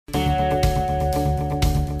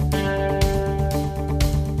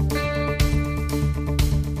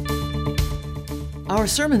Our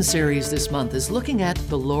sermon series this month is looking at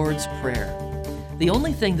the Lord's Prayer. The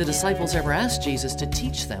only thing the disciples ever asked Jesus to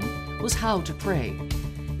teach them was how to pray.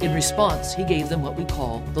 In response, he gave them what we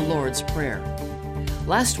call the Lord's Prayer.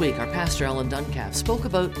 Last week, our pastor Alan Duncalf spoke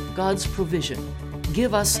about God's provision.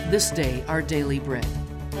 Give us this day our daily bread.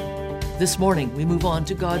 This morning, we move on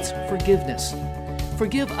to God's forgiveness.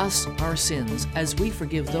 Forgive us our sins as we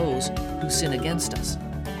forgive those who sin against us.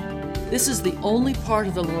 This is the only part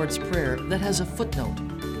of the Lord's Prayer that has a footnote.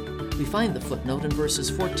 We find the footnote in verses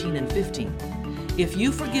 14 and 15. If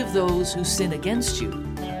you forgive those who sin against you,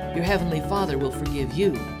 your heavenly Father will forgive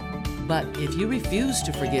you. But if you refuse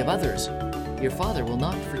to forgive others, your Father will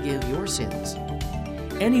not forgive your sins.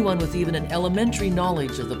 Anyone with even an elementary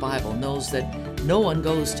knowledge of the Bible knows that no one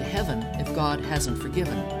goes to heaven if God hasn't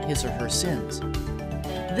forgiven his or her sins.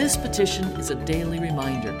 This petition is a daily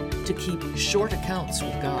reminder to keep short accounts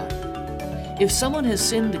with God. If someone has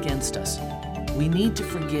sinned against us, we need to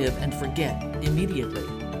forgive and forget immediately,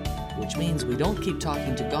 which means we don't keep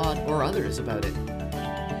talking to God or others about it.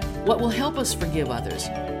 What will help us forgive others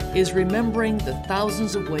is remembering the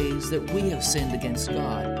thousands of ways that we have sinned against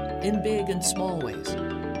God, in big and small ways.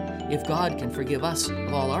 If God can forgive us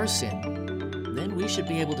of all our sin, then we should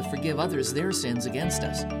be able to forgive others their sins against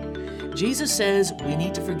us. Jesus says we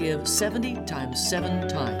need to forgive 70 times 7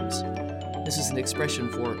 times. This is an expression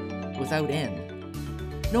for without end.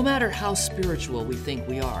 No matter how spiritual we think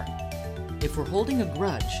we are, if we're holding a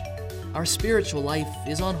grudge, our spiritual life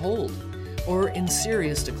is on hold or in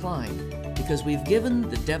serious decline because we've given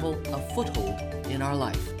the devil a foothold in our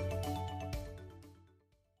life.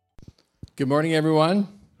 Good morning, everyone.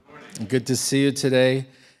 Good morning. Good to see you today.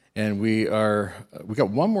 And we got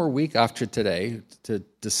one more week after today to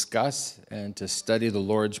discuss and to study the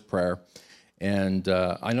Lord's Prayer. And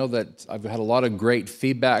I know that I've had a lot of great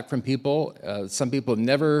feedback from people. Some people have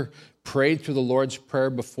never prayed through the Lord's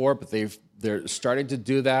Prayer before, but they're starting to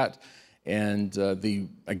do that. And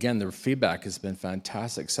their feedback has been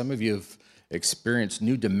fantastic. Some of you have experienced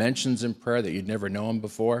new dimensions in prayer that you'd never known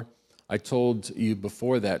before. I told you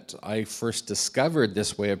before that I first discovered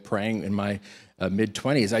this way of praying in my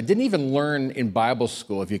mid-20s. I didn't even learn in Bible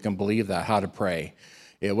school, if you can believe that, how to pray.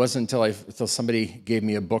 It wasn't until somebody gave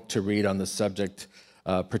me a book to read on the subject,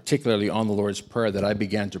 particularly on the Lord's Prayer, that I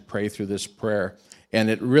began to pray through this prayer. And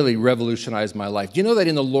it really revolutionized my life. Do you know that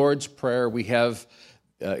in the Lord's Prayer we have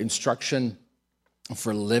instruction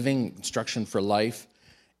for living, instruction for life?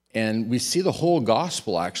 And we see the whole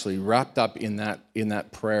gospel actually wrapped up in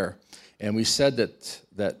that prayer. And we said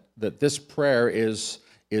that this prayer is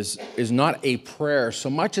not a prayer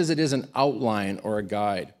so much as it is an outline or a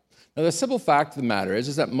guide. Now, the simple fact of the matter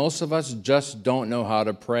is that most of us just don't know how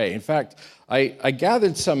to pray. In fact, I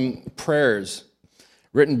gathered some prayers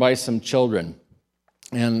written by some children.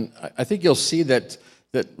 And I think you'll see that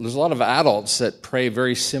there's a lot of adults that pray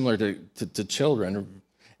very similar to children.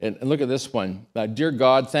 And look at this one. Dear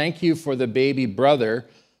God, thank you for the baby brother,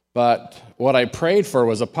 but what I prayed for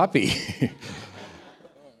was a puppy.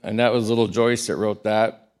 And that was little Joyce that wrote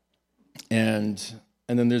that. And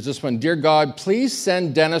then there's this one. Dear God, please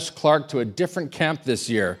send Dennis Clark to a different camp this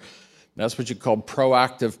year. That's what you call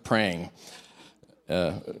proactive praying.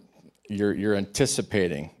 You're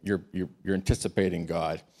anticipating. You're anticipating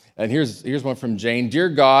God. And here's one from Jane. Dear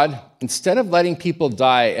God, instead of letting people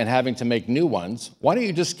die and having to make new ones, why don't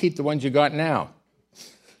you just keep the ones you got now?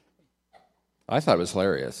 I thought it was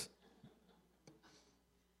hilarious.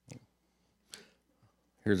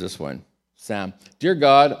 Here's this one. Sam, dear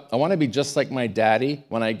God, I want to be just like my daddy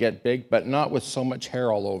when I get big, but not with so much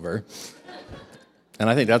hair all over. And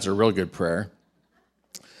I think that's a real good prayer.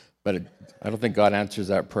 But I don't think God answers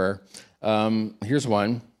that prayer. Here's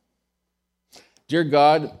one. Dear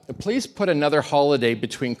God, please put another holiday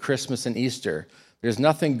between Christmas and Easter. There's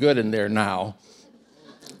nothing good in there now.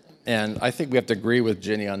 And I think we have to agree with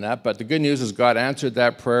Ginny on that. But the good news is God answered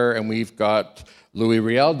that prayer, and we've got Louis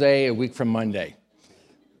Riel Day a week from Monday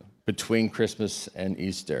between Christmas and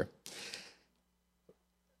Easter.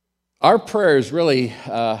 Our prayers really,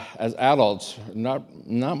 as adults, not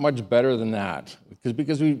much better than that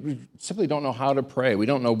because we simply don't know how to pray. We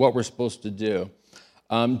don't know what we're supposed to do.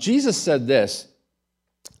 Jesus said this,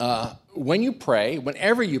 when you pray,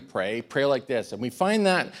 whenever you pray like this. And we find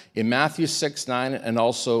that in Matthew 6:9 and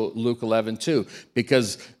also Luke 11:2,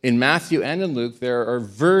 because in Matthew and in Luke, there are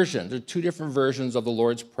versions. There are two different versions of the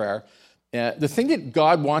Lord's Prayer. The thing that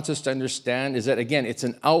God wants us to understand is that, again, it's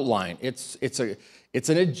an outline. It's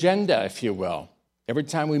an agenda, if you will. Every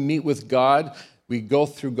time we meet with God, we go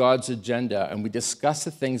through God's agenda and we discuss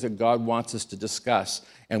the things that God wants us to discuss.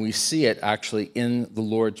 And we see it actually in the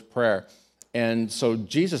Lord's Prayer. And so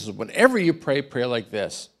Jesus says, whenever you pray, pray like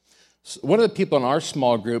this. So one of the people in our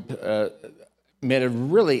small group made a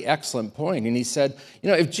really excellent point, and he said,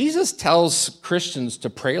 if Jesus tells Christians to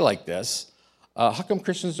pray like this, how come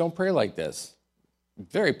Christians don't pray like this?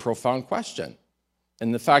 Very profound question.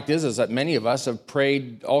 And the fact is that many of us have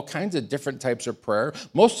prayed all kinds of different types of prayer.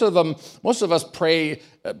 Most of us pray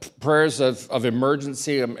prayers of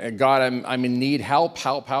emergency. God, I'm in need. Help.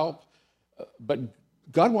 But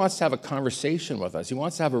God wants to have a conversation with us. He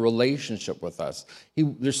wants to have a relationship with us.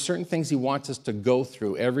 There's certain things he wants us to go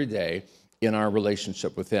through every day in our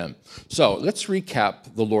relationship with him. So let's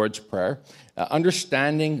recap the Lord's Prayer,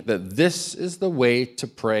 understanding that this is the way to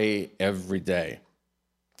pray every day.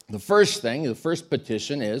 The first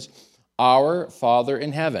petition is, Our Father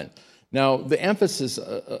in heaven. Now, the emphasis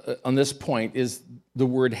on this point is the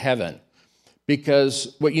word heaven,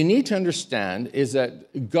 because what you need to understand is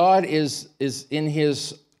that God is in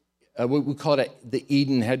his, what we call it the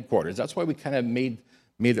Eden headquarters. That's why we kind of made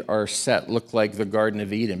our set look like the Garden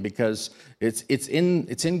of Eden, because it's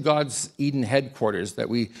in God's Eden headquarters that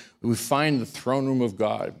we find the throne room of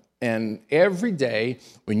God. And every day,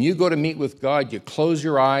 when you go to meet with God, you close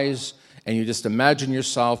your eyes and you just imagine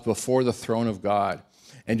yourself before the throne of God.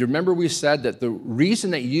 And you remember we said that the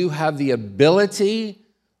reason that you have the ability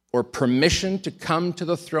or permission to come to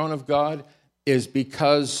the throne of God is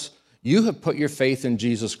because you have put your faith in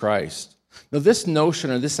Jesus Christ. Now, this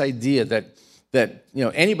notion or this idea that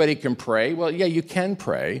anybody can pray, well, yeah, you can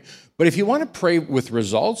pray, but if you want to pray with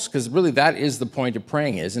results, because really that is the point of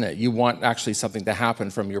praying, isn't it? You want actually something to happen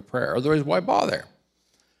from your prayer. Otherwise, why bother?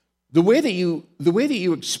 The way that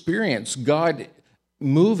you experience God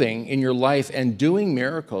moving in your life and doing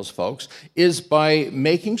miracles, folks, is by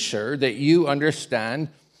making sure that you understand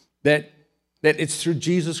that it's through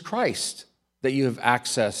Jesus Christ that you have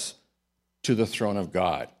access to the throne of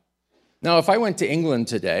God. Now, if I went to England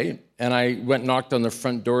today and I knocked on the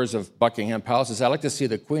front doors of Buckingham Palace and said, I'd like to see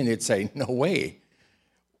the Queen, they'd say, no way.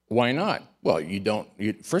 Why not? Well,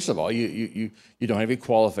 first of all, you don't have any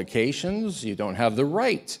qualifications. You don't have the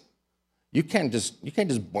right. You can't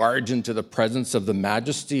just barge into the presence of the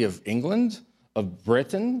majesty of England, of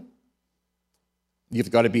Britain.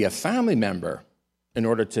 You've got to be a family member in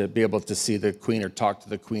order to be able to see the Queen or talk to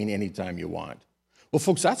the Queen anytime you want. Well,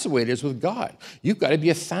 folks, that's the way it is with God. You've got to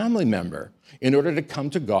be a family member in order to come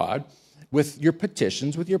to God with your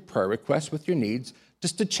petitions, with your prayer requests, with your needs,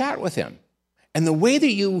 just to chat with him. And the way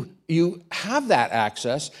that you have that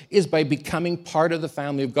access is by becoming part of the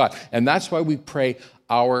family of God. And that's why we pray,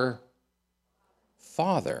 Our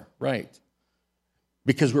Father, right?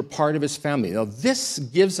 Because we're part of his family. Now, this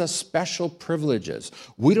gives us special privileges.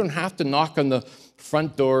 We don't have to knock on the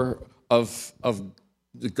front door of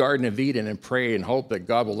the Garden of Eden and pray and hope that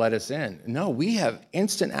God will let us in. No, we have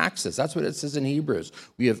instant access. That's what it says in Hebrews.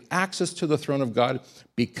 We have access to the throne of God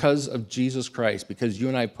because of Jesus Christ, because you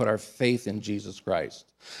and I put our faith in Jesus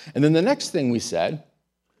Christ. And then the next thing we said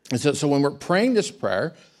is that, so when we're praying this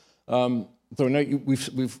prayer,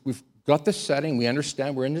 we've got this setting, we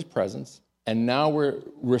understand we're in his presence, and now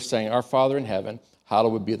we're saying, Our Father in heaven,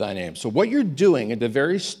 hallowed be thy name. So what you're doing at the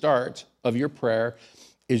very start of your prayer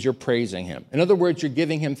is you're praising him. In other words, you're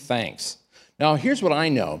giving him thanks. Now, here's what I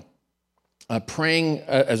know. Praying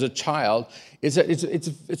as a child is that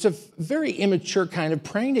it's a very immature kind of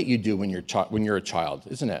praying that you do when you're a child,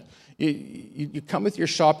 isn't it? You come with your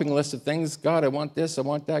shopping list of things. God, I want this, I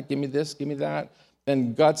want that, give me this, give me that.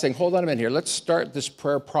 And God's saying, hold on a minute here, let's start this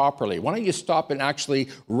prayer properly. Why don't you stop and actually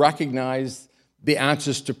recognize the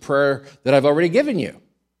answers to prayer that I've already given you?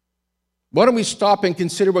 Why don't we stop and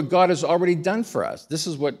consider what God has already done for us? This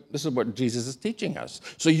is what Jesus is teaching us.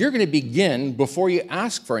 So you're going to begin, before you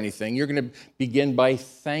ask for anything, you're going to begin by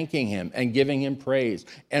thanking him and giving him praise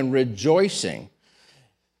and rejoicing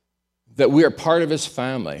that we are part of his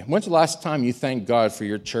family. When's the last time you thanked God for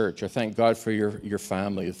your church or thanked God for your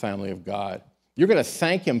family, the family of God? You're going to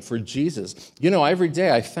thank him for Jesus. Every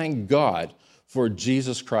day I thank God for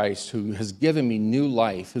Jesus Christ, who has given me new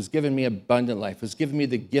life, who's given me abundant life, who's given me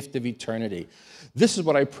the gift of eternity. This is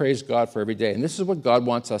what I praise God for every day, and this is what God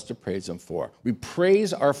wants us to praise him for. We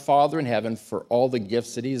praise our Father in heaven for all the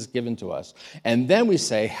gifts that he has given to us, and then we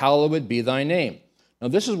say, hallowed be thy name. Now,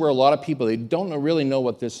 this is where a lot of people, they don't really know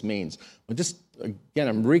what this means. But again,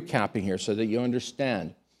 I'm recapping here so that you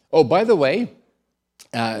understand. Oh, by the way,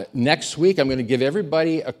 Next week, I'm going to give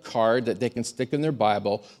everybody a card that they can stick in their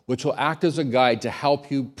Bible, which will act as a guide to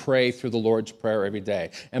help you pray through the Lord's Prayer every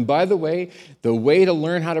day. And by the way to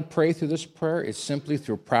learn how to pray through this prayer is simply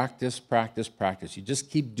through practice, practice, practice. You just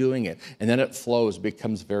keep doing it, and then it flows,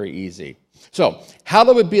 becomes very easy. So,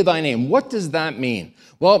 hallowed be thy name. What does that mean?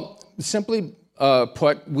 Well, simply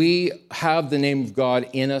put, we have the name of God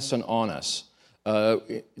in us and on us.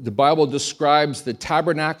 The Bible describes the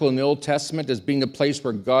tabernacle in the Old Testament as being the place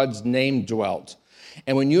where God's name dwelt.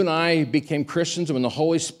 And when you and I became Christians, and when the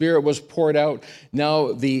Holy Spirit was poured out,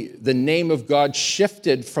 now the name of God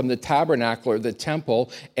shifted from the tabernacle or the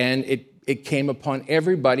temple, and it came upon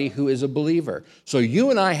everybody who is a believer. So you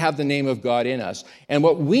and I have the name of God in us. And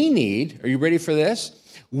what we need, are you ready for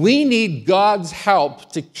this? We need God's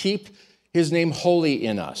help to keep his name holy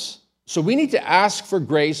in us. So we need to ask for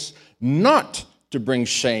grace not to bring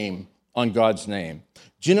shame on God's name.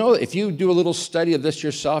 Do you know, if you do a little study of this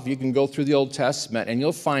yourself, you can go through the Old Testament and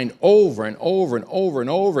you'll find over and over and over and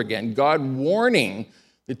over again God warning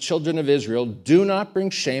the children of Israel, do not bring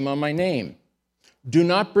shame on my name. Do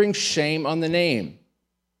not bring shame on the name.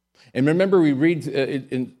 And remember, we read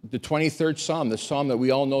in the 23rd Psalm, the psalm that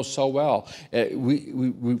we all know so well.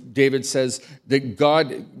 David says that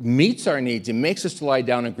God meets our needs. He makes us to lie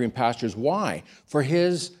down in green pastures. Why? For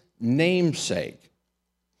his name's sake.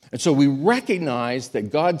 And so we recognize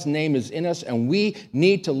that God's name is in us and we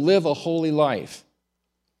need to live a holy life.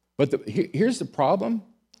 But here's the problem.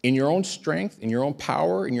 In your own strength, in your own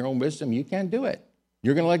power, in your own wisdom, you can't do it.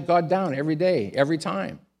 You're going to let God down every day, every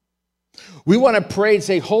time. We want to pray and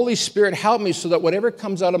say, Holy Spirit, help me so that whatever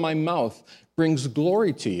comes out of my mouth brings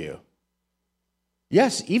glory to you.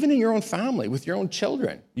 Yes, even in your own family, with your own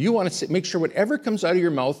children. You want to make sure whatever comes out of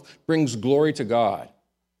your mouth brings glory to God.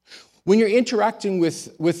 When you're interacting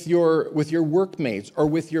with your workmates or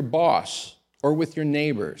with your boss or with your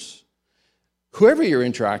neighbors, whoever you're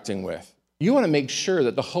interacting with, you want to make sure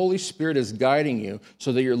that the Holy Spirit is guiding you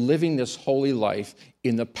so that you're living this holy life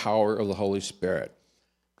in the power of the Holy Spirit.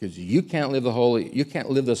 Because you can't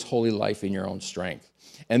live this holy life in your own strength.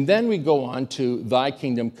 And then we go on to thy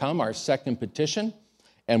kingdom come, our second petition.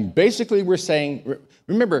 And basically we're saying,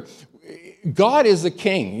 remember, God is the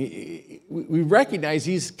king. We recognize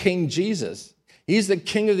he's King Jesus. He's the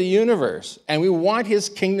king of the universe. And we want his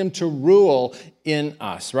kingdom to rule in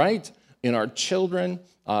us, right? In our children.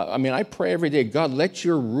 I pray every day, God, let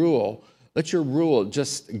your rule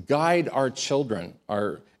just guide our children,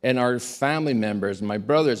 and our family members, my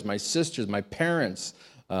brothers, my sisters, my parents.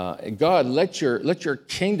 God, let your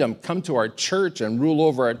kingdom come to our church and rule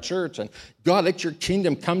over our church. And God, let your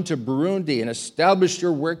kingdom come to Burundi and establish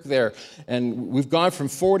your work there. And we've gone from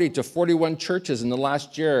 40 to 41 churches in the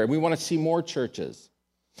last year, and we want to see more churches.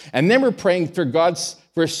 And then we're praying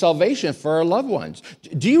for salvation for our loved ones.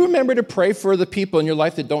 Do you remember to pray for the people in your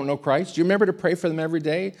life that don't know Christ? Do you remember to pray for them every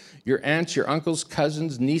day? Your aunts, your uncles,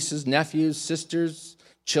 cousins, nieces, nephews, sisters,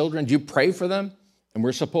 children. Do you pray for them? And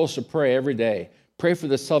we're supposed to pray every day. Pray for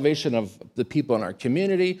the salvation of the people in our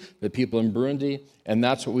community, the people in Burundi, and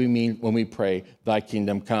that's what we mean when we pray, thy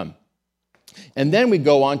kingdom come. And then we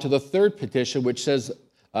go on to the third petition, which says,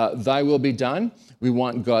 thy will be done. We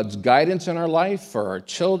want God's guidance in our life for our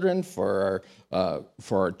children, for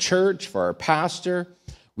our church, for our pastor.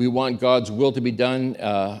 We want God's will to be done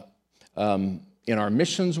in our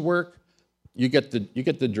missions work. You get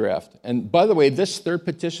the drift. And by the way, this third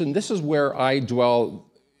petition, this is where I dwell.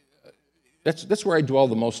 That's where I dwell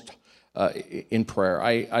the most in prayer.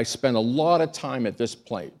 I spend a lot of time at this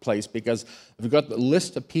place because I've got the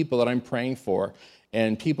list of people that I'm praying for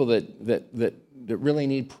and people that really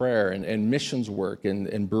need prayer and missions work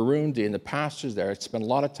and Burundi and the pastors there. I spend a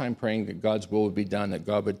lot of time praying that God's will would be done, that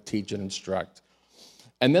God would teach and instruct.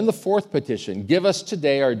 And then the fourth petition, give us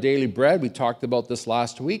today our daily bread. We talked about this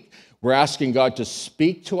last week. We're asking God to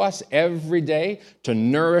speak to us every day, to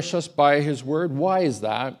nourish us by his word. Why is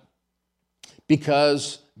that?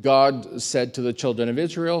 Because God said to the children of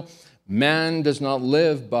Israel, man does not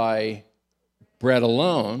live by bread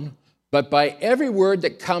alone, but by every word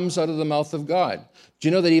that comes out of the mouth of God. Do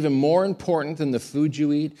you know that even more important than the food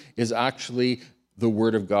you eat is actually the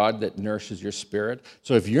word of God that nourishes your spirit?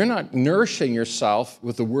 So if you're not nourishing yourself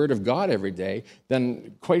with the word of God every day,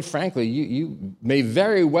 then quite frankly, you may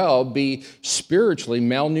very well be spiritually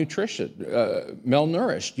malnourished.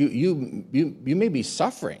 You may be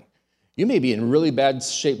suffering. You may be in really bad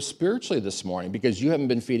shape spiritually this morning because you haven't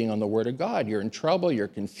been feeding on the word of God. You're in trouble. You're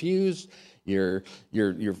confused.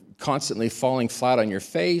 You're constantly falling flat on your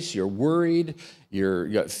face. You're worried. You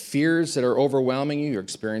got fears that are overwhelming you. You're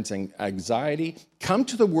experiencing anxiety. Come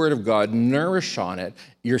to the Word of God, nourish on it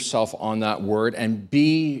yourself on that Word, and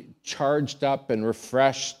be charged up and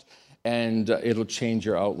refreshed, and it'll change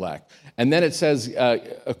your outlook. And then it says,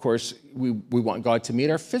 of course, we want God to meet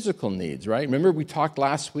our physical needs, right? Remember we talked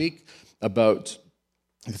last week about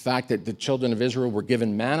the fact that the children of Israel were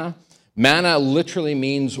given manna. Manna literally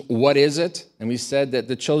means, what is it? And we said that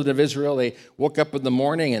the children of Israel, they woke up in the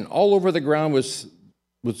morning and all over the ground was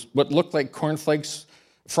what looked like cornflakes,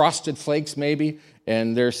 frosted flakes maybe,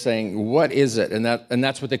 and they're saying, what is it? And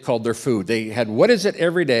that's what they called their food. They had what is it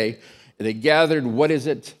every day. They gathered what is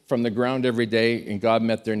it from the ground every day, and God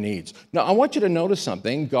met their needs. Now, I want you to notice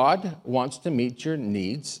something. God wants to meet your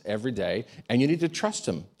needs every day, and you need to trust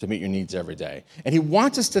him to meet your needs every day. And he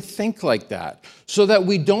wants us to think like that so that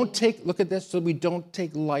we don't take, look at this, so we don't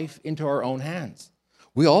take life into our own hands.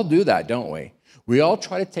 We all do that, don't we? We all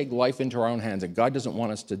try to take life into our own hands, and God doesn't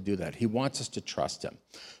want us to do that. He wants us to trust him.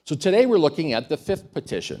 So today we're looking at the fifth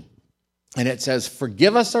petition, and it says,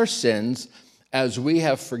 forgive us our sins as we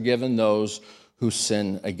have forgiven those who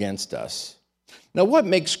sin against us. Now, what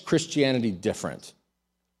makes Christianity different?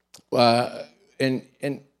 And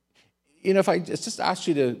if I just asked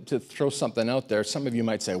you to throw something out there, some of you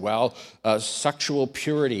might say, well, sexual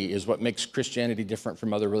purity is what makes Christianity different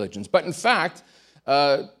from other religions. But in fact,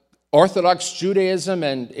 Orthodox Judaism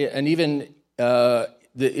and even the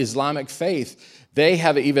Islamic faith, they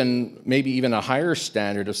have maybe even a higher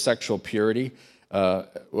standard of sexual purity.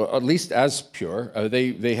 Well, at least as pure.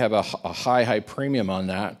 They have a high premium on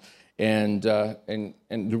that. And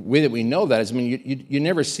the way that we know that is, you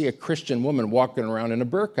never see a Christian woman walking around in a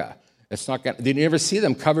burqa. You never see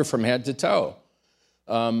them covered from head to toe.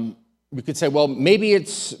 We could say, well, maybe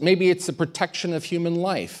it's the protection of human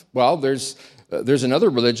life. Well, there's another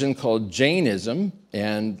religion called Jainism,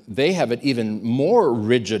 and they have an even more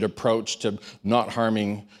rigid approach to not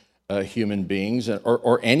harming human beings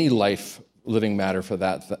or any living matter for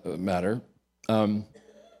that matter.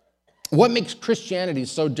 What makes Christianity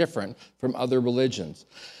so different from other religions?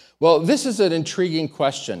 Well, this is an intriguing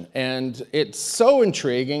question, and it's so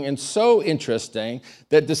intriguing and so interesting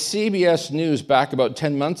that the CBS News back about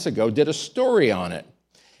 10 months ago did a story on it.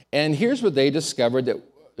 And here's what they discovered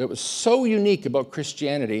that was so unique about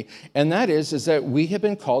Christianity, and that is that we have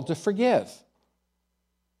been called to forgive.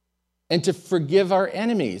 And to forgive our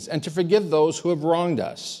enemies, and to forgive those who have wronged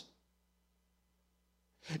us.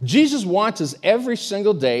 Jesus wants us every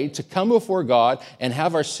single day to come before God and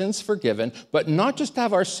have our sins forgiven, but not just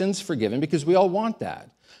have our sins forgiven, because we all want that.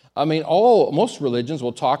 Most religions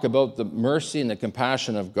will talk about the mercy and the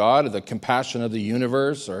compassion of God, or the compassion of the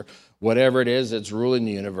universe, or whatever it is that's ruling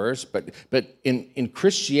the universe. But in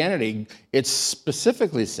Christianity, it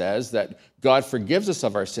specifically says that God forgives us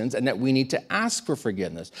of our sins and that we need to ask for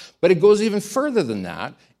forgiveness. But it goes even further than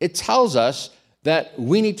that. It tells us that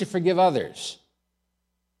we need to forgive others.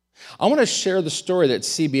 I want to share the story that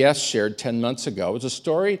CBS shared 10 months ago. It's a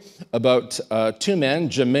story about two men,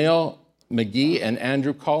 Jamil McGee and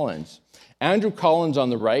Andrew Collins. Andrew Collins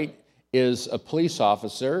on the right is a police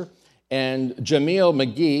officer, and Jamil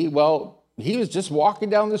McGee, well, he was just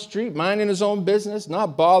walking down the street, minding his own business,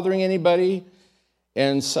 not bothering anybody,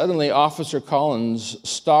 and suddenly Officer Collins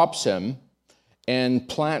stops him and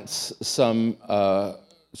plants some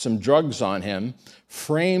drugs on him,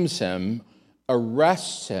 frames him,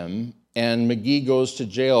 arrests him, and McGee goes to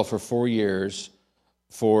jail for 4 years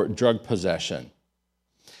for drug possession.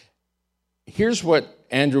 Here's what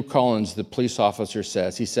Andrew Collins, the police officer,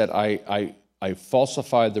 says. He said, I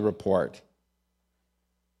falsified the report.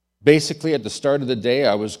 Basically, at the start of the day,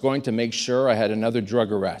 I was going to make sure I had another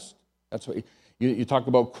drug arrest. That's what you talk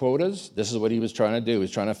about quotas. This is what he was trying to do. He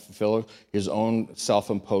was trying to fulfill his own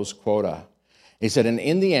self-imposed quota. He said, and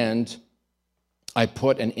in the end, I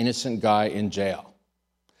put an innocent guy in jail.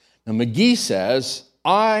 Now, McGee says,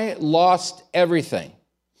 I lost everything.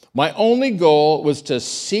 My only goal was to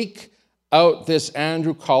seek out this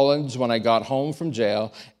Andrew Collins when I got home from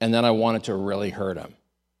jail, and then I wanted to really hurt him.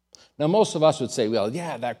 Now, most of us would say, well,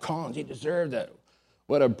 yeah, that Collins, he deserved it.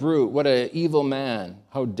 What a brute, what an evil man.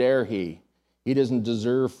 How dare he? He doesn't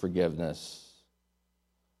deserve forgiveness.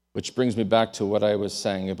 Which brings me back to what I was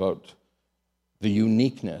saying about the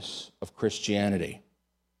uniqueness of Christianity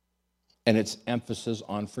and its emphasis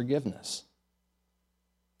on forgiveness.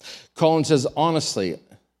 Collins says, honestly,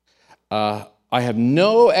 I have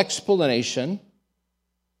no explanation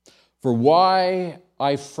for why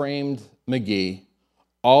I framed McGee.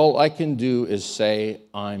 All I can do is say,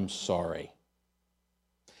 I'm sorry.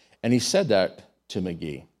 And he said that to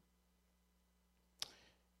McGee.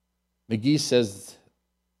 McGee says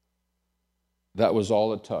that was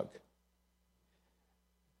all it took.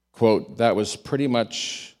 Quote, that was pretty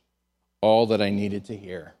much all that I needed to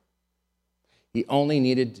hear. He only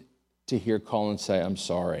needed to hear Colin say, I'm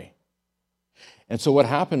sorry. And so what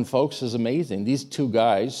happened, folks, is amazing. These two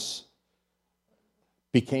guys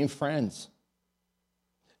became friends.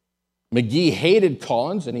 McGee hated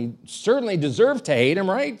Collins, and he certainly deserved to hate him,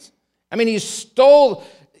 right? I mean, he stole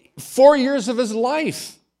 4 years of his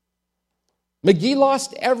life. McGee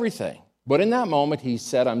lost everything. But in that moment, he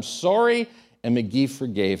said, I'm sorry, and McGee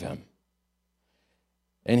forgave him.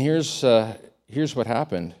 And here's what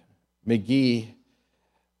happened. McGee,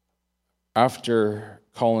 after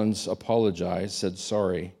Collins apologized, said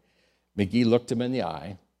sorry, McGee looked him in the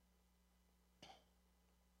eye.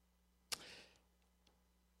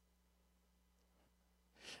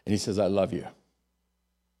 And he says, I love you.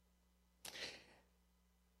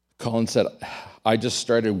 Collins said, I just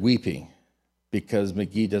started weeping because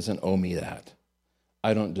McGee doesn't owe me that.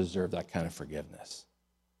 I don't deserve that kind of forgiveness.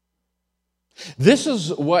 This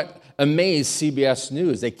is what amazed CBS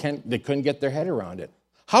News. They couldn't get their head around it.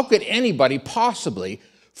 How could anybody possibly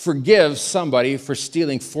forgive somebody for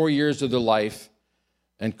stealing 4 years of their life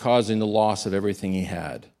and causing the loss of everything he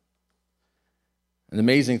had? And the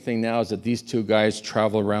amazing thing now is that these two guys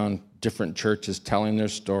travel around different churches telling their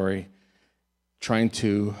story, trying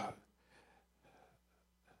to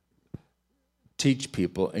teach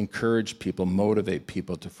people, encourage people, motivate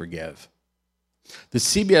people to forgive. The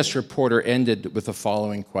CBS reporter ended with the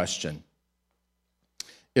following question.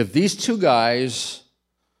 If these two guys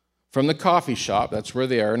from the coffee shop, that's where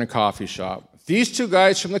they are, in a coffee shop, if these two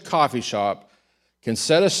guys from the coffee shop can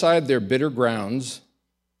set aside their bitter grounds,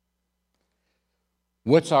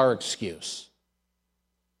 what's our excuse?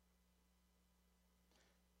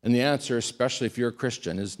 And the answer, especially if you're a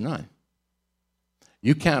Christian, is none.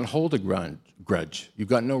 You can't hold a grudge. You've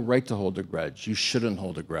got no right to hold a grudge. You shouldn't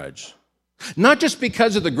hold a grudge. Not just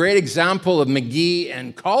because of the great example of McGee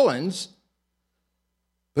and Collins,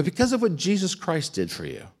 but because of what Jesus Christ did for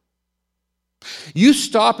you. You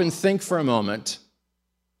stop and think for a moment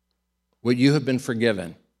what you have been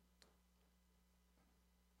forgiven.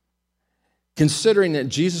 Considering that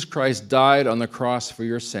Jesus Christ died on the cross for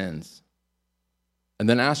your sins. And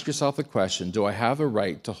then ask yourself the question, do I have a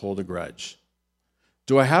right to hold a grudge?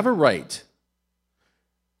 Do I have a right?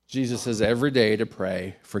 Jesus says every day to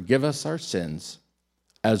pray, forgive us our sins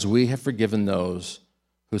as we have forgiven those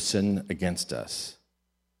who sin against us.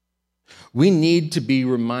 We need to be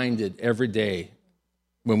reminded every day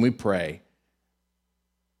when we pray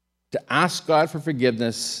to ask God for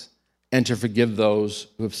forgiveness and to forgive those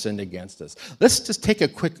who have sinned against us. Let's just take a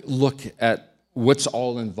quick look at what's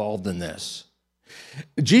all involved in this.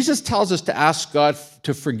 Jesus tells us to ask God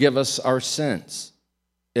to forgive us our sins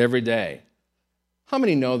every day. How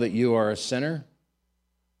many know that you are a sinner?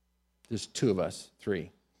 There's 2 of us, 3.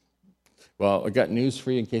 Well, I got news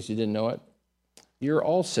for you in case you didn't know it. You're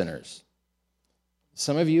all sinners.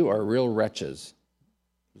 Some of you are real wretches.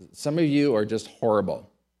 Some of you are just horrible.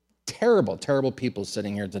 Terrible, terrible people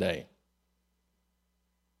sitting here today.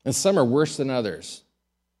 And some are worse than others.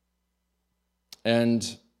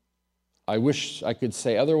 And I wish I could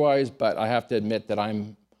say otherwise, but I have to admit that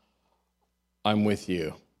I'm with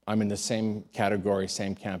you. I'm in the same category,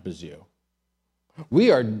 same camp as you. We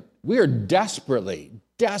are desperately,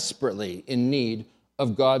 desperately in need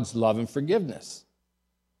of God's love and forgiveness.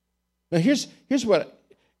 Now, here's what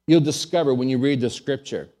you'll discover when you read the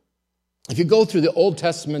Scripture. If you go through the Old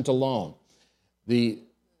Testament alone, the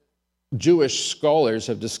Jewish scholars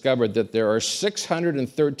have discovered that there are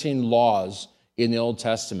 613 laws in the Old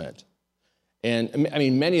Testament. And I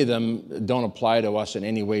mean, many of them don't apply to us in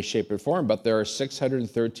any way, shape, or form, but there are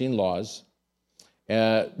 613 laws.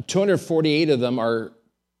 248 of them are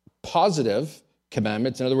positive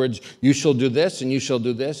commandments. In other words, you shall do this, and you shall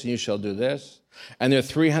do this, and you shall do this. And there are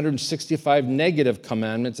 365 negative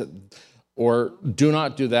commandments, or do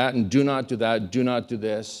not do that, and do not do that, do not do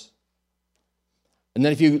this. And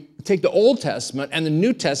then if you take the Old Testament and the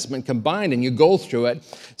New Testament combined and you go through it,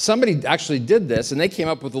 somebody actually did this, and they came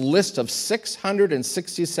up with a list of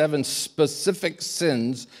 667 specific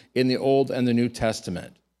sins in the Old and the New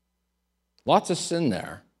Testament. Lots of sin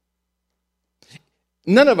there.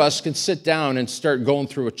 None of us can sit down and start going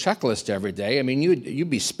through a checklist every day. I mean, you'd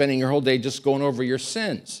be spending your whole day just going over your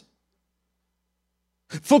sins.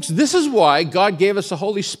 Folks, this is why God gave us the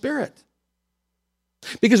Holy Spirit.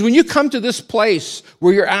 Because when you come to this place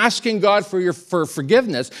where you're asking God for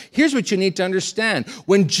forgiveness, here's what you need to understand.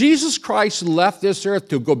 When Jesus Christ left this earth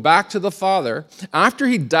to go back to the Father, after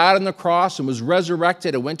he died on the cross and was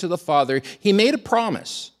resurrected and went to the Father, he made a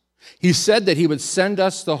promise. He said that he would send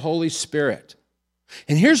us the Holy Spirit.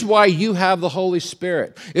 And here's why you have the Holy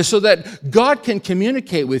Spirit, is so that God can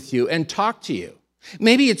communicate with you and talk to you.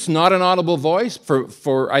 Maybe it's not an audible voice.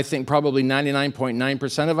 For I think probably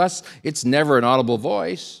 99.9% of us, it's never an audible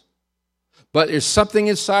voice. But there's something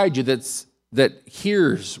inside you that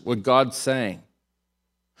hears what God's saying.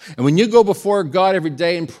 And when you go before God every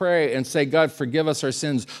day and pray and say, God, forgive us our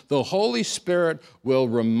sins, the Holy Spirit will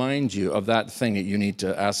remind you of that thing that you need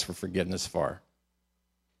to ask for forgiveness for.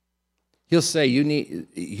 He'll say,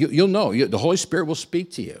 you'll know. The Holy Spirit will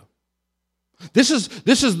speak to you. This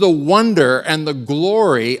is the wonder and the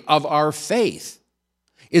glory of our faith,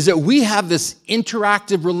 is that we have this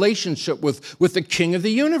interactive relationship with the King of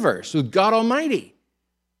the universe, with God Almighty.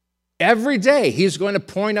 Every day, he's going to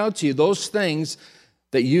point out to you those things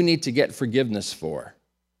that you need to get forgiveness for.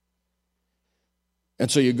 And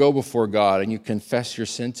so you go before God and you confess your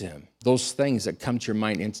sin to him. Those things that come to your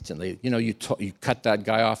mind instantly. You know, you cut that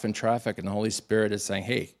guy off in traffic and the Holy Spirit is saying,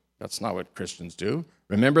 hey, that's not what Christians do.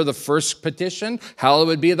 Remember the first petition?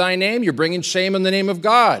 Hallowed be thy name. You're bringing shame in the name of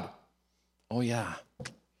God. Oh, yeah.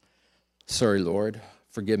 Sorry, Lord.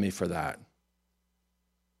 Forgive me for that.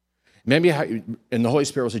 Maybe and the Holy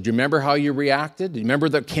Spirit will say, do you remember how you reacted? Do you remember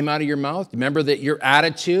that came out of your mouth? Do you remember that your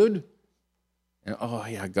attitude? And, oh,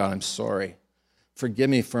 yeah, God, I'm sorry. Forgive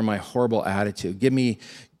me for my horrible attitude.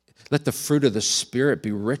 Let the fruit of the Spirit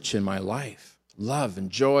be rich in my life. Love and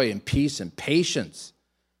joy and peace and patience.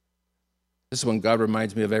 This is what God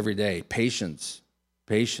reminds me of every day. Patience,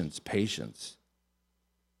 patience, patience.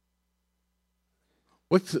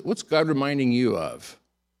 What's God reminding you of?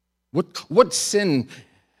 What sin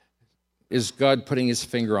is God putting his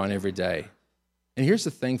finger on every day? And here's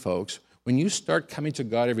the thing, folks. When you start coming to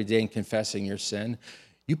God every day and confessing your sin,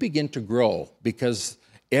 you begin to grow, because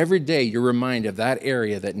every day you're reminded of that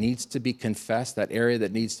area that needs to be confessed, that area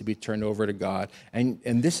that needs to be turned over to God. And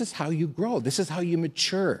this is how you grow. This is how you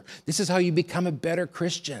mature. This is how you become a better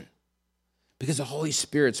Christian. Because the Holy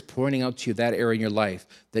Spirit's pointing out to you that area in your life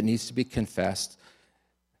that needs to be confessed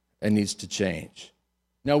and needs to change.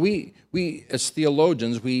 Now, we as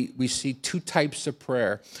theologians, we see two types of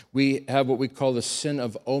prayer. We have what we call the sin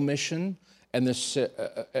of omission and the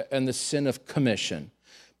sin of commission.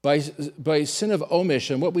 By sin of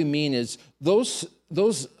omission, what we mean is those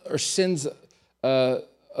are sins of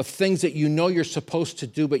things that you know you're supposed to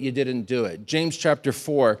do, but you didn't do it. James chapter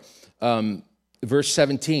 4, verse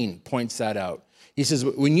 17 points that out. He says,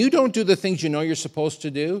 when you don't do the things you know you're supposed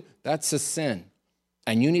to do, that's a sin.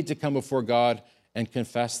 And you need to come before God and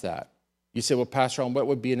confess that. You say, well, Pastor Allen, what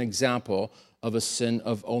would be an example of a sin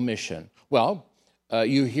of omission? Well,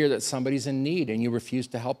 you hear that somebody's in need and you refuse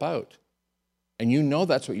to help out. And you know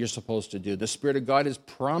that's what you're supposed to do. The Spirit of God is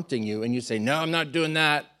prompting you and you say, no, I'm not doing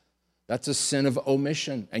that. That's a sin of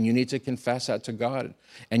omission. And you need to confess that to God.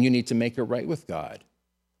 And you need to make it right with God.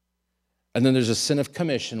 And then there's a sin of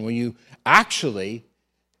commission when you actually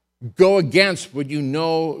go against what you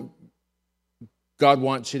know God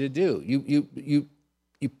wants you to do.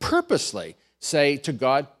 You purposely say to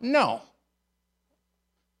God, no.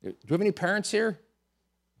 Do you have any parents here?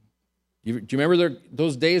 Do you remember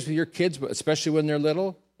those days with your kids, especially when they're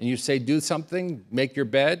little, and you say, do something, make your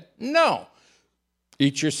bed? No.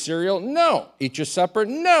 Eat your cereal? No. Eat your supper?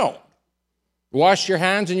 No. Wash your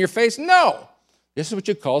hands and your face? No. This is what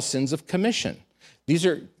you call sins of commission. These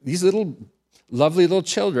little, lovely little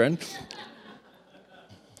children,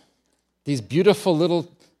 these beautiful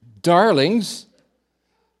little darlings,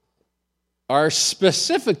 are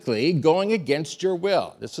specifically going against your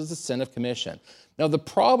will. This is the sin of commission. Now, the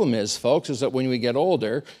problem is, folks, is that when we get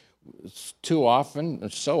older, so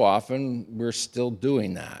often, we're still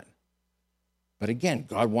doing that. But again,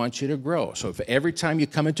 God wants you to grow. So if every time you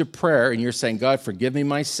come into prayer and you're saying, God, forgive me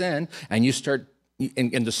my sin, and you start,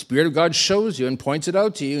 and the Spirit of God shows you and points it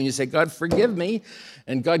out to you, and you say, God, forgive me,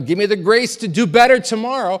 and God, give me the grace to do better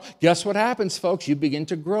tomorrow, guess what happens, folks? You begin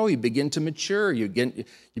to grow, you begin to mature, you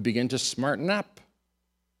begin to smarten up.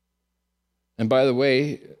 And by the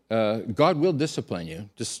way, God will discipline you,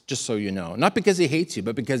 just so you know. Not because he hates you,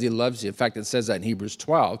 but because he loves you. In fact, it says that in Hebrews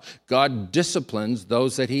 12. God disciplines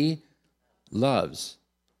those that he loves.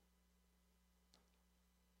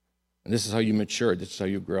 And this is how you mature. This is how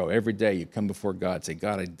you grow. Every day you come before God and say,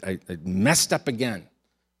 God, I messed up again.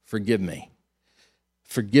 Forgive me.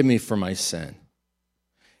 Forgive me for my sin.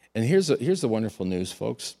 And here's the wonderful news,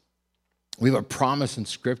 folks. We have a promise in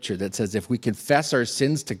Scripture that says if we confess our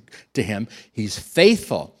sins to him, he's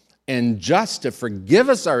faithful and just to forgive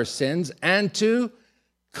us our sins and to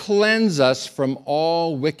cleanse us from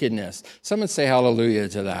all wickedness. Someone say hallelujah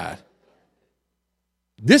to that.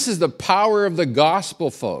 This is the power of the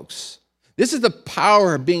gospel, folks. This is the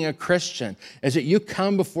power of being a Christian, is that you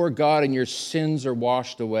come before God and your sins are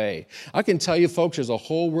washed away. I can tell you, folks, there's a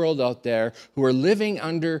whole world out there who are living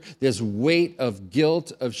under this weight of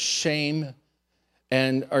guilt, of shame,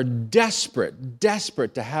 and are desperate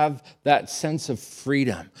to have that sense of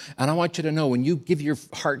freedom. And I want you to know, when you give your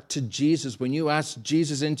heart to Jesus, when you ask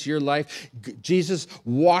Jesus into your life, Jesus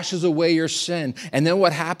washes away your sin. And then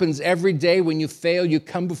what happens every day when you fail, you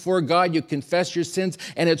come before God, you confess your sins,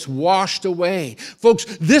 and it's washed away. Folks,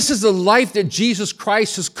 this is the life that Jesus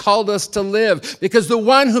Christ has called us to live, because the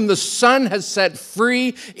one whom the Son has set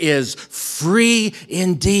free is free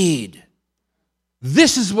indeed.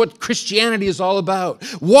 This is what Christianity is all about.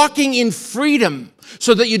 Walking in freedom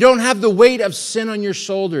so that you don't have the weight of sin on your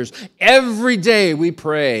shoulders. Every day we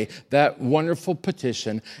pray that wonderful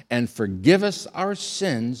petition, and forgive us our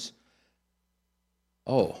sins.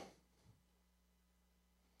 Oh,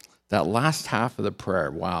 that last half of the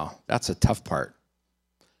prayer, wow, that's a tough part.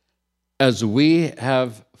 As we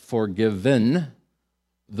have forgiven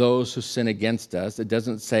those who sin against us. It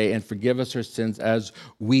doesn't say, and forgive us our sins as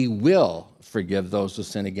we will forgive those who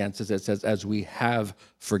sin against us. It says, as we have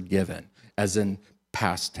forgiven, as in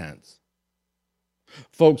past tense.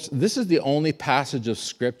 Folks, this is the only passage of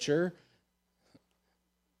Scripture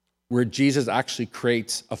where Jesus actually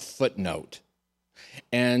creates a footnote.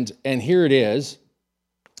 And here it is.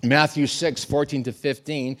 Matthew 6, 14 to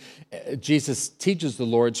 15, Jesus teaches the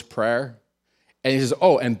Lord's Prayer. And he says,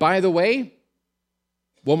 oh, and by the way,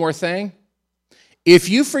 one more thing. If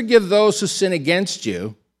you forgive those who sin against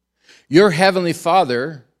you, your heavenly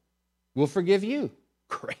Father will forgive you.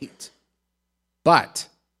 Great. But,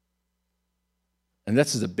 and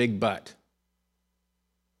this is a big but.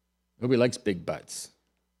 Nobody likes big buts.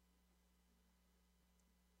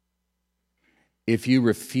 If you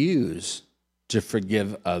refuse to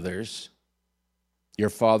forgive others, your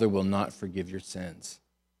Father will not forgive your sins.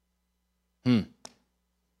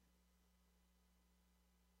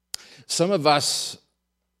 Some of us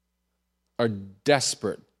are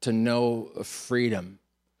desperate to know freedom.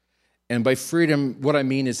 And by freedom, what I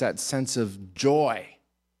mean is that sense of joy,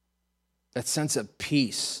 that sense of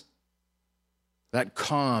peace, that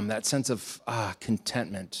calm, that sense of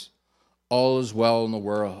contentment. All is well in the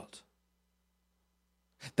world.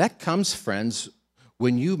 That comes, friends,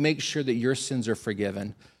 when you make sure that your sins are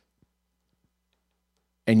forgiven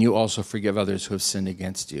and you also forgive others who have sinned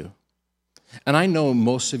against you. And I know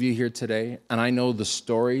most of you here today, and I know the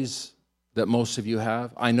stories that most of you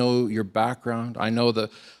have. I know your background. I know the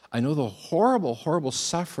horrible, horrible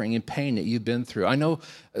suffering and pain that you've been through. I know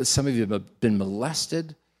some of you have been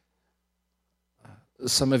molested.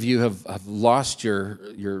 Some of you have lost your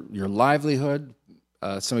livelihood.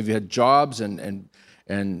 Some of you had jobs and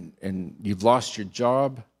you've lost your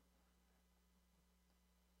job.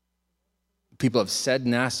 People have said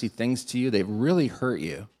nasty things to you. They've really hurt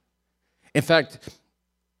you. In fact,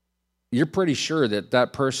 you're pretty sure that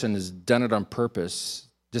that person has done it on purpose,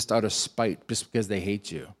 just out of spite, just because they hate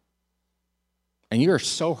you. And you're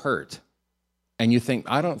so hurt. And you think,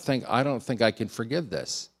 I don't think I can forgive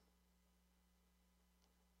this.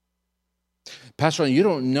 Pastor, you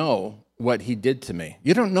don't know what he did to me.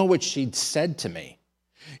 You don't know what she said to me.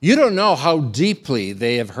 You don't know how deeply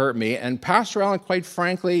they have hurt me. And Pastor Allen, quite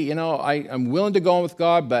frankly, I'm willing to go on with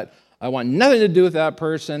God, but I want nothing to do with that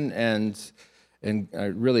person, and I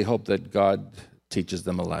really hope that God teaches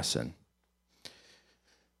them a lesson.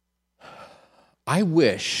 I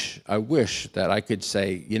wish that I could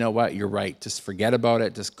say, you know what, you're right. Just forget about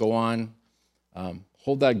it. Just go on.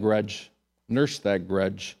 Hold that grudge. Nurse that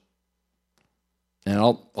grudge. And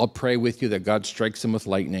I'll pray with you that God strikes them with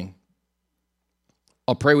lightning.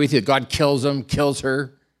 I'll pray with you that God kills him, kills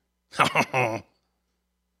her.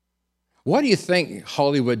 What do you think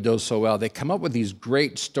Hollywood does so well? They come up with these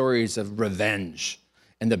great stories of revenge,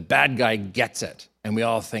 and the bad guy gets it. And we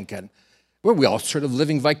all thinking, we're all sort of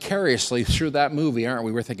living vicariously through that movie, aren't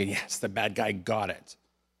we? We're thinking, yes, the bad guy got it.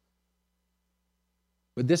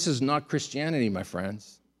 But this is not Christianity, my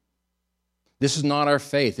friends. This is not our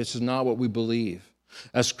faith. This is not what we believe.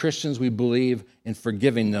 As Christians, we believe in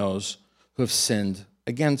forgiving those who have sinned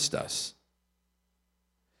against us.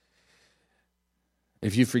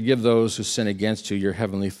 If you forgive those who sin against you, your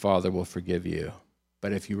heavenly Father will forgive you.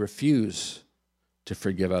 But if you refuse to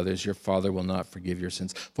forgive others, your Father will not forgive your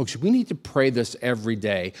sins. Folks, we need to pray this every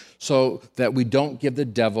day so that we don't give the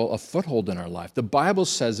devil a foothold in our life. The Bible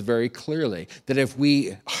says very clearly that if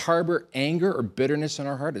we harbor anger or bitterness in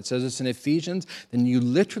our heart, it says this in Ephesians, then you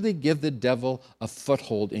literally give the devil a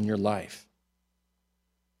foothold in your life.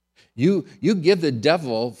 You give the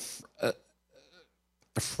devil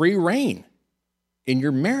free reign in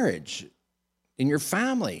your marriage, in your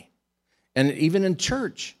family, and even in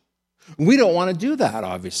church. We don't want to do that,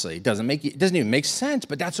 obviously. It doesn't even make sense,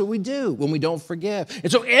 but that's what we do when we don't forgive.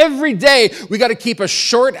 And so every day we got to keep a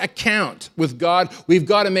short account with God. We've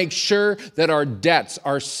got to make sure that our debts,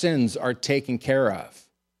 our sins are taken care of.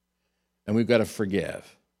 And we've got to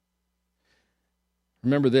forgive.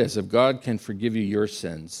 Remember this, if God can forgive you your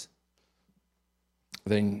sins,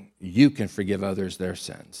 then you can forgive others their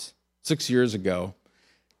sins. 6 years ago,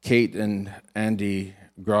 Kate and Andy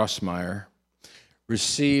Grossmeyer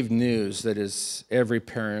received news that is every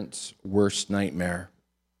parent's worst nightmare.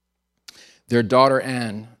 Their daughter,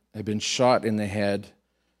 Anne, had been shot in the head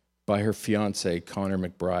by her fiance, Connor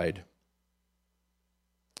McBride.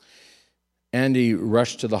 Andy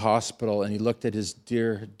rushed to the hospital and he looked at his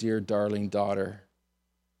dear, dear, darling daughter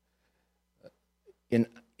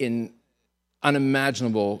in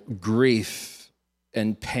unimaginable grief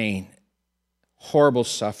and pain, horrible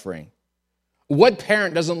suffering. What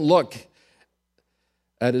parent doesn't look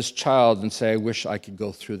at his child and say, I wish I could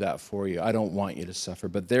go through that for you. I don't want you to suffer.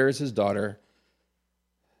 But there is his daughter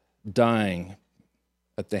dying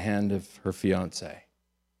at the hand of her fiance.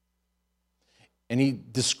 And he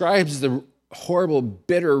describes the horrible,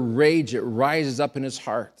 bitter rage that rises up in his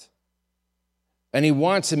heart. And he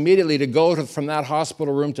wants immediately to go from that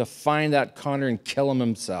hospital room to find that Connor and kill him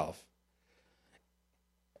himself.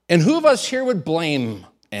 And who of us here would blame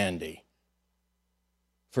Andy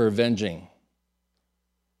for avenging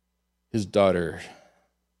his daughter?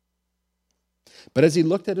 But as he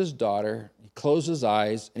looked at his daughter, he closed his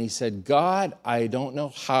eyes and he said, God, I don't know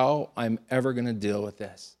how I'm ever going to deal with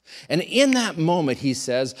this. And in that moment, he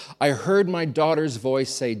says, I heard my daughter's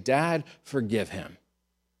voice say, Dad, forgive him.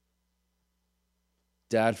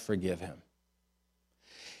 Dad, forgive him.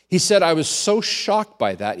 He said, I was so shocked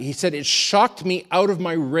by that. He said, it shocked me out of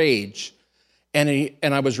my rage. And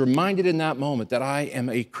I was reminded in that moment that I am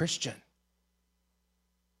a Christian.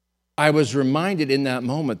 I was reminded in that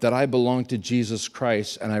moment that I belonged to Jesus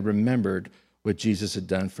Christ, and I remembered what Jesus had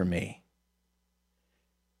done for me.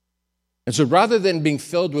 And so rather than being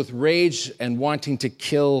filled with rage and wanting to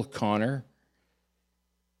kill Connor,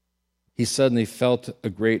 he suddenly felt a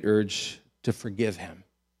great urge to forgive him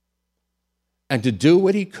and to do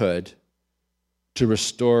what he could to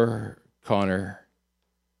restore Connor.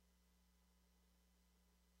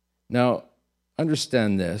 Now,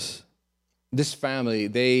 understand this. This family,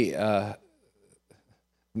 they're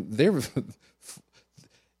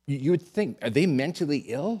you would think, are they mentally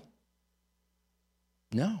ill?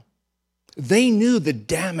 No. They knew the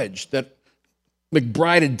damage that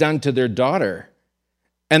McBride had done to their daughter,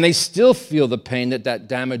 and they still feel the pain that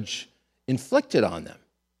damage inflicted on them.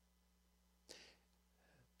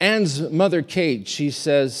 Anne's mother, Kate, she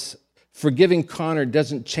says, forgiving Connor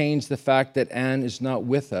doesn't change the fact that Anne is not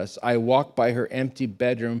with us. I walk by her empty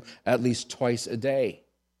bedroom at least twice a day.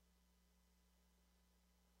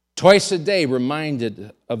 Twice a day,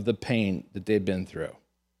 reminded of the pain that they've been through.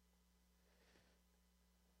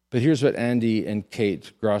 But here's what Andy and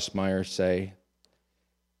Kate Grossmeyer say.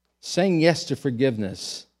 Saying yes to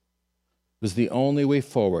forgiveness was the only way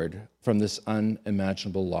forward from this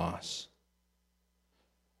unimaginable loss.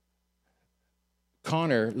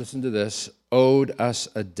 Connor, listen to this, owed us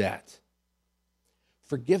a debt.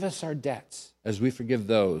 Forgive us our debts as we forgive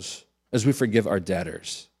our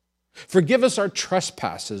debtors. Forgive us our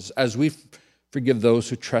trespasses as we forgive those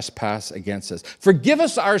who trespass against us. Forgive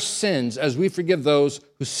us our sins as we forgive those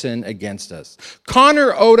who sin against us.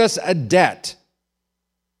 Connor owed us a debt.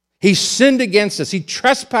 He sinned against us. He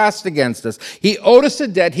trespassed against us. He owed us a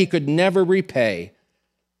debt he could never repay.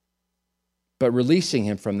 But releasing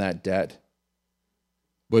him from that debt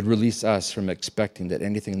would release us from expecting that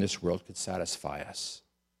anything in this world could satisfy us.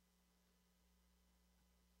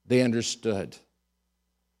 They understood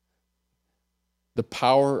the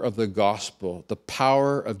power of the gospel, the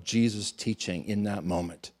power of Jesus' teaching in that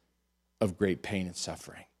moment of great pain and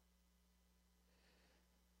suffering.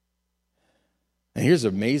 And here's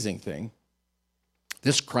an amazing thing.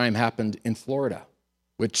 This crime happened in Florida,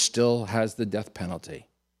 which still has the death penalty.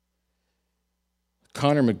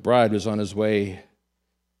 Connor McBride was on his way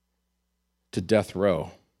to death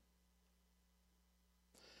row.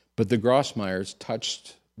 But the Grossmeyers,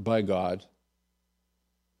 touched by God,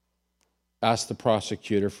 asked the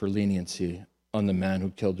prosecutor for leniency on the man who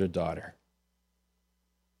killed their daughter.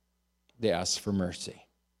 They asked for mercy.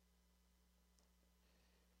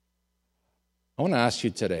 I want to ask you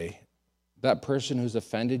today, that person who's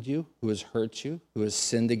offended you, who has hurt you, who has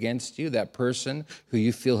sinned against you, that person who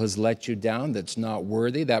you feel has let you down, that's not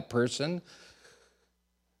worthy, that person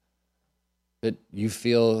that you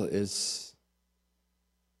feel is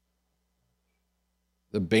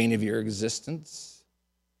the bane of your existence,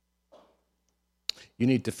 you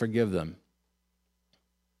need to forgive them.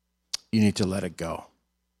 You need to let it go.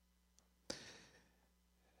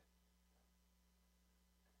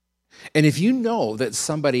 And if you know that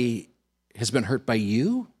somebody has been hurt by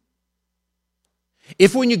you,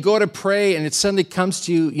 if when you go to pray and it suddenly comes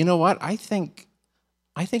to you, you know what, I think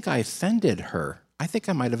I offended her. I think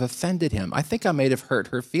I might have offended him. I think I might have hurt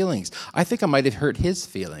her feelings. I think I might have hurt his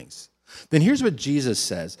feelings. Then here's what Jesus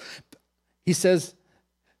says. He says,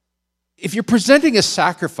 if you're presenting a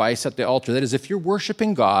sacrifice at the altar, that is, if you're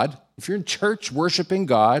worshiping God, if you're in church worshiping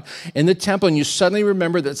God in the temple and you suddenly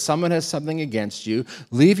remember that someone has something against you,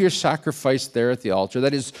 leave your sacrifice there at the altar.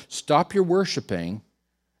 That is, stop your worshiping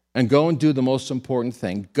and go and do the most important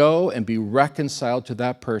thing. Go and be reconciled to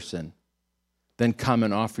that person. Then come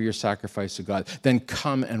and offer your sacrifice to God. Then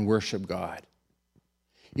come and worship God.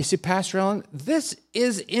 You see, Pastor Allen, this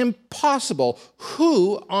is impossible.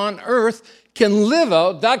 Who on earth can live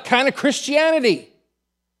out that kind of Christianity?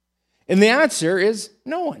 And the answer is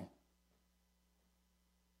no one.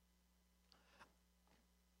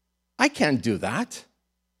 I can't do that.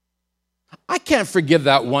 I can't forgive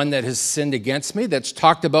that one that has sinned against me, that's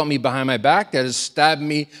talked about me behind my back, that has stabbed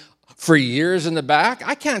me for years in the back.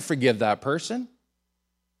 I can't forgive that person.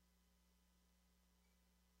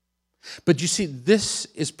 But you see, this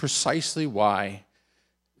is precisely why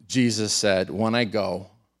Jesus said, when I go,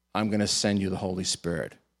 I'm going to send you the Holy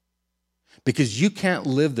Spirit. Because you can't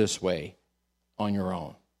live this way on your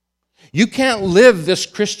own. You can't live this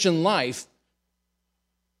Christian life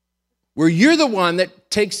where you're the one that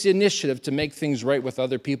takes the initiative to make things right with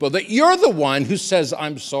other people, that you're the one who says,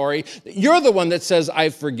 I'm sorry, that you're the one that says, I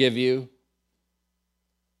forgive you.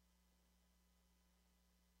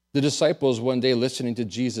 The disciples, one day listening to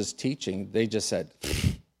Jesus teaching, they just said,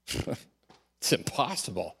 it's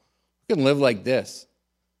impossible. We can live like this.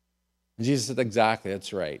 And Jesus said, exactly,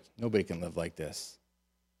 that's right. Nobody can live like this.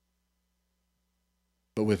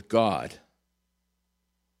 But with God,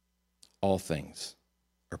 all things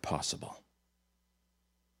are possible.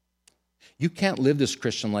 You can't live this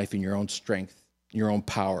Christian life in your own strength, your own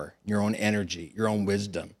power, your own energy, your own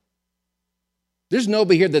wisdom. There's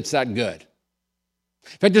nobody here that's that good.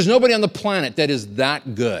 In fact, there's nobody on the planet that is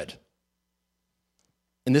that good.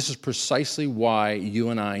 And this is precisely why you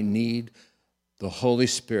and I need the Holy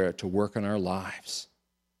Spirit to work in our lives.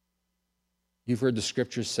 You've heard the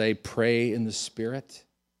scriptures say, pray in the Spirit.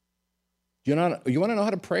 You want to know how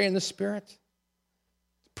to pray in the Spirit?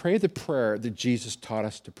 Pray the prayer that Jesus taught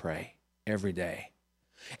us to pray every day.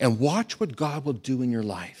 And watch what God will do in your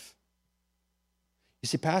life. You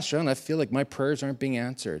see, Pastor Allen, I feel like my prayers aren't being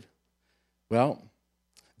answered. Well,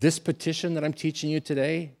 this petition that I'm teaching you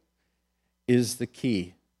today is the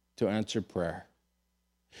key to answered prayer.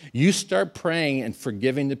 You start praying and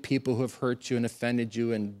forgiving the people who have hurt you and offended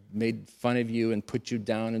you and made fun of you and put you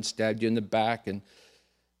down and stabbed you in the back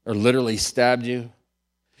or literally stabbed you.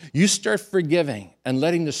 You start forgiving and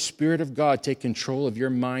letting the Spirit of God take control of your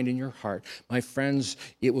mind and your heart. My friends,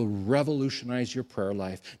 it will revolutionize your prayer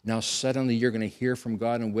life. Now suddenly you're going to hear from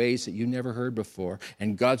God in ways that you never heard before,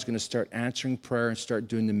 and God's going to start answering prayer and start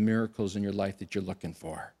doing the miracles in your life that you're looking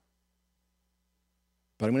for.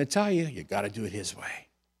 But I'm going to tell you, you got to do it His way.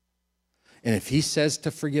 And if He says to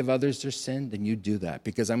forgive others their sin, then you do that.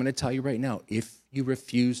 Because I'm going to tell you right now, if you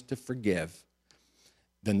refuse to forgive,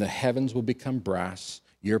 then the heavens will become brass.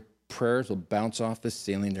 Your prayers will bounce off the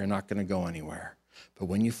ceiling. They're not going to go anywhere. But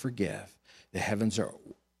when you forgive, the heavens are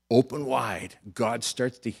open wide. God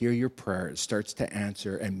starts to hear your prayer. It starts to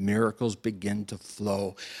answer, and miracles begin to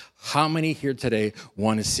flow. How many here today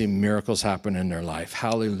want to see miracles happen in their life?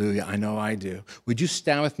 Hallelujah. I know I do. Would you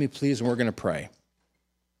stand with me, please, and we're going to pray.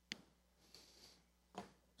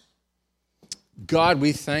 God,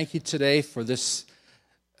 we thank you today for this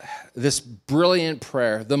brilliant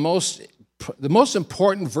prayer, the most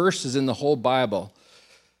important verses in the whole Bible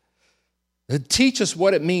that teach us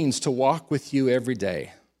what it means to walk with you every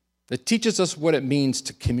day, that teaches us what it means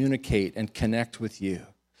to communicate and connect with you,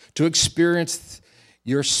 to experience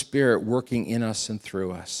your Spirit working in us and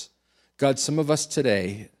through us. God, some of us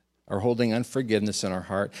today are holding unforgiveness in our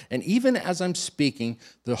heart, and even as I'm speaking,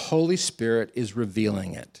 the Holy Spirit is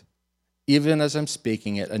revealing it. Even as I'm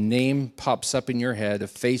speaking it, a name pops up in your head, a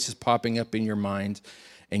face is popping up in your mind,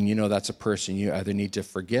 and you know that's a person you either need to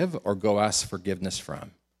forgive or go ask forgiveness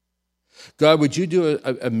from. God, would you do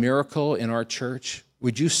a miracle in our church?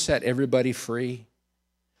 Would you set everybody free?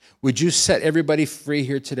 Would you set everybody free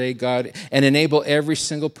here today, God, and enable every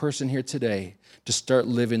single person here today to start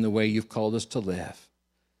living the way you've called us to live?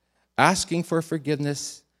 asking for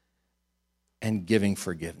forgiveness and giving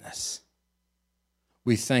forgiveness.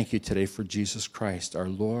 We thank you today for Jesus Christ, our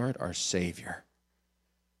Lord, our Savior.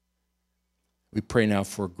 We pray now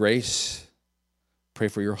for grace. Pray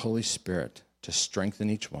for your Holy Spirit to strengthen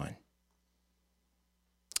each one.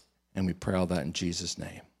 And we pray all that in Jesus'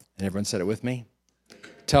 name. And everyone said it with me?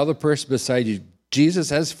 Tell the person beside you, Jesus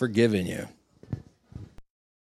has forgiven you.